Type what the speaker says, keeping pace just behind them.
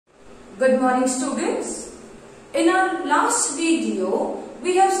Good morning students. In our last video,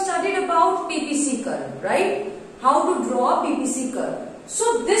 we have studied about PPC curve, right? How to draw a PPC curve.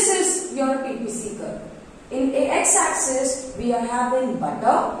 So this is your PPC curve. In the x-axis, we are having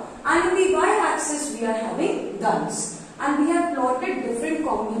butter, and in the y-axis, we are having guns. And we have plotted different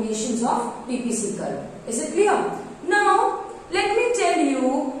combinations of PPC curve. Is it clear? Now, let me tell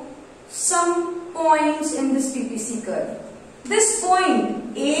you some points in this PPC curve. This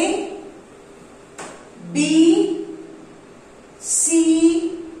point A, B,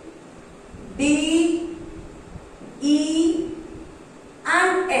 C, D, E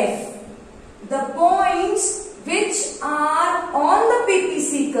and F. The points which are on the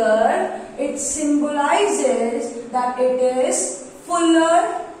PPC curve, it symbolizes that it is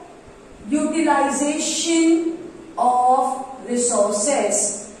fuller utilization of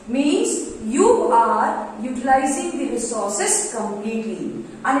resources. Means you are utilizing the resources completely,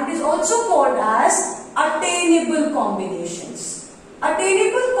 and it is also called as attainable combinations.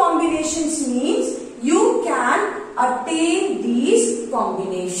 Attainable combinations means you can attain these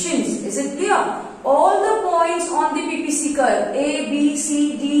combinations. Is it clear? All the points on the PPC curve A, B,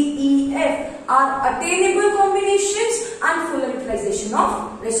 C, D, E, F are attainable combinations and full utilization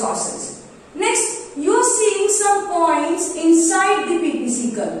of resources. Next, you are seeing some points inside the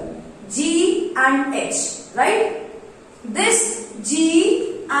PPC curve G and H, right? This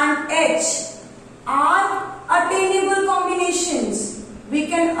G and H are attainable combinations. We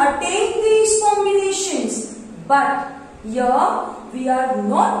can attain these combinations, but here we are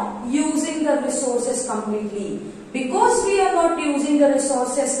not using the resources completely. Because we are not using the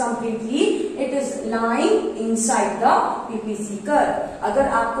resources completely, it is lying inside the PPC curve. अगर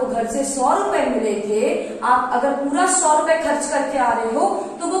आपको घर से 100 रुपए मिले थे, आप अगर पूरा 100 रुपए खर्च करके आ रहे हो,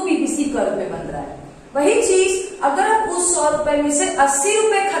 तो वो PPC कर्व में बन रहा है. वही चीज अगर आप उस 100 रुपए में से 80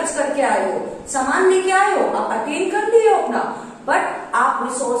 रुपए खर्च करके आए हो, सामान लेके आए हो, आप अटेन कर लिए हो अपना, बट आप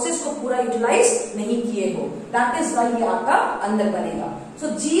रिसोर्सेज को पूरा यूटिलाइज नहीं किए हो. दैट इज वाई ये आपका अंदर बनेगा. सो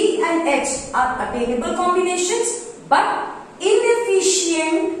G and H are attainable combinations but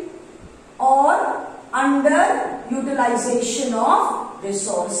inefficient or under utilization of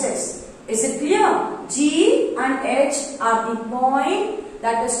resources. Is it clear? G and H are the point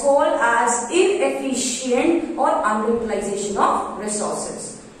that is called as inefficient or underutilization of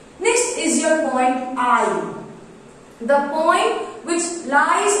resources. Next is your point I. The point which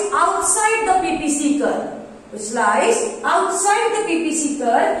lies outside the PPC curve. Which lies outside the PPC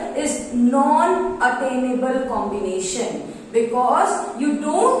curve is non-attainable combination. Because you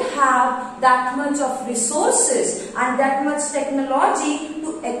don't have that much of resources and that much technology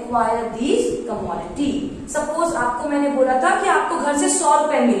to acquire these commodity. Suppose आपको मैंने बोला था कि आपको घर से 100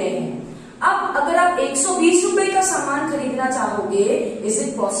 रुपए मिले हैं. अब अगर आप 120 रुपए का सामान खरीदना चाहोगे, is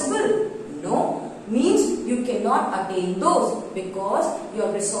it possible? No. Means you cannot attain those because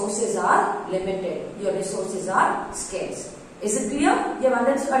your resources are limited. Your resources are scarce. Is it clear? You have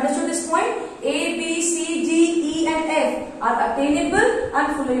understood this point? A, B, C, D, E and F are attainable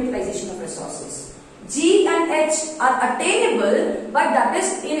and full utilization of resources. G and H are attainable but that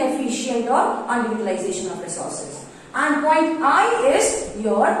is inefficient or underutilization of resources. And point I is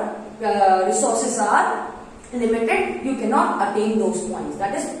your resources are limited. You cannot attain those points.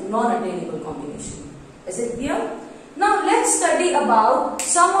 That is non-attainable combination. Is it clear? Now let's study about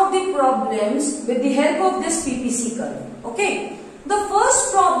some of the problems with the help of this PPC curve. Okay. The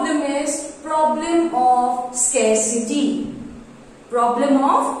first problem is problem of scarcity. Problem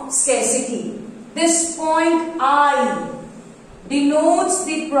of scarcity. This point I denotes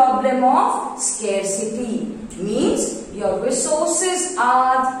the problem of scarcity. Means your resources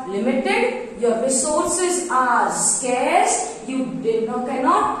are limited, your resources are scarce, you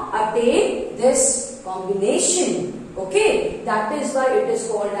cannot attain this combination. Okay, that is why it is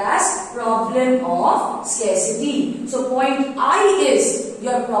called as problem of scarcity. So point I is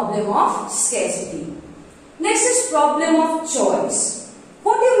your problem of scarcity. Next is problem of choice.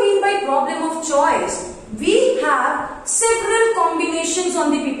 What do you mean by problem of choice? We have several combinations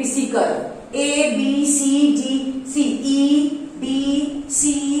on the PPC curve. A, B, C, D, C, E, B,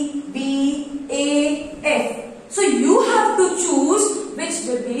 C, B, A, F. So you have to choose which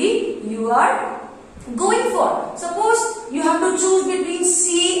will be you are going for. Suppose you have to choose between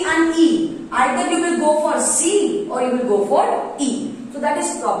C and E. Either you will go for C or you will go for E. So that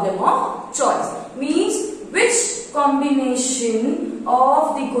is problem of choice. Means which combination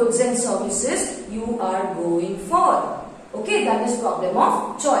of the goods and services you are going for. Okay, that is problem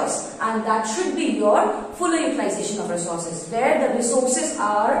of choice, and that should be your fuller utilization of resources, where the resources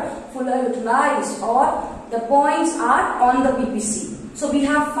are fuller utilized or the points are on the PPC. So we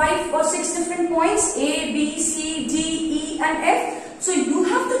have 5 or 6 different points A, B, C, D, E and F. So you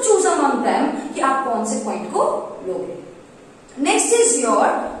have to choose among them कि आप कौन से point को लोगे. Next is your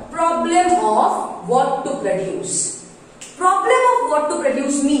problem of what to produce. Problem of what to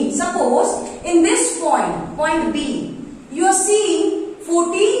produce means, suppose in this point B, you are seeing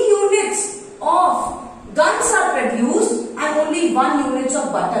 14 units of guns are produced and only 1 unit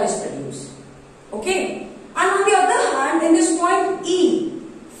of butter is produced. Okay? And on the other hand, in this point E,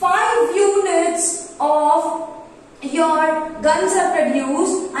 5 units of your guns are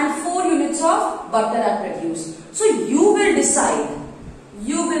produced and 4 units of butter are produced. So you will decide.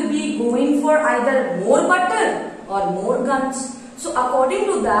 You will be going for either more butter or more guns. So according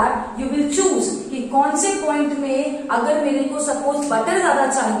to that, you will choose कि कौन से point में अगर मेरे को suppose butter ज़्यादा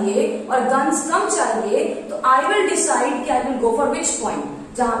चाहिए और guns कम चाहिए, तो I will decide कि I will go for which point,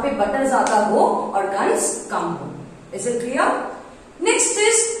 जहाँ पे butter ज़्यादा हो और guns कम हो. Is it clear? Next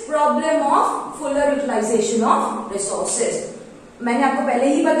is problem of fuller utilization of resources. मैंने आपको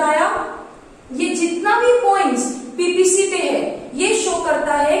पहले ही बताया, ये जितना भी points PPC पे है, ये शो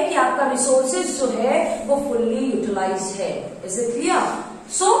करता है कि आपका रिसोर्सेज जो है वो फुल्ली यूटिलाइज्ड है. Is it clear?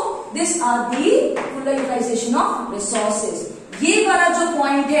 So this are the full utilisation of resources. ये वाला जो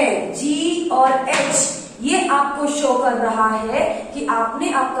पॉइंट है G और H, ये आपको शो कर रहा है कि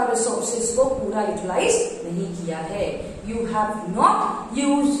आपने आपका रिसोर्सेज को पूरा यूटिलाइज नहीं किया है. You have not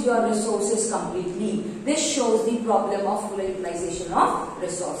used your resources completely. This shows the problem of full utilization of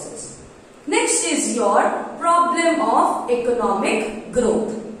resources. Next is your problem of economic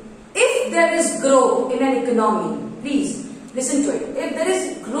growth. If there is growth in an economy, please listen to it. If there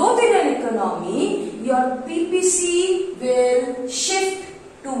is growth in an economy, your PPC will shift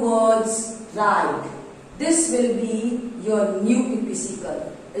towards right. This will be your new PPC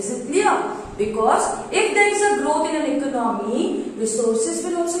curve. Is it clear? Because if there is a growth in an economy, resources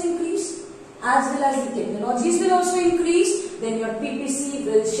will also increase, as well as the technologies will also increase, then your PPC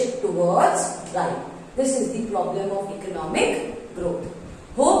will shift towards right. This is the problem of economic growth.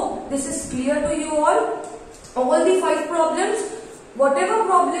 Hope this is clear to you all. All the 5 problems, whatever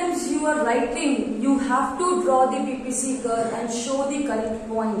problems you are writing, you have to draw the PPC curve and show the correct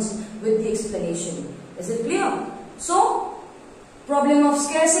points with the explanation. Is it clear? So, problem of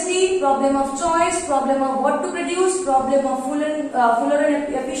scarcity, problem of choice, problem of what to produce, problem of fuller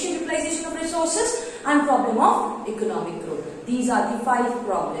and efficient utilization of resources, and problem of economic growth. These are the 5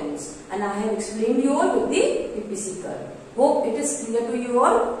 problems, and I have explained you all with the PPC curve. Hope it is clear to you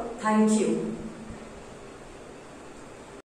all. Thank you.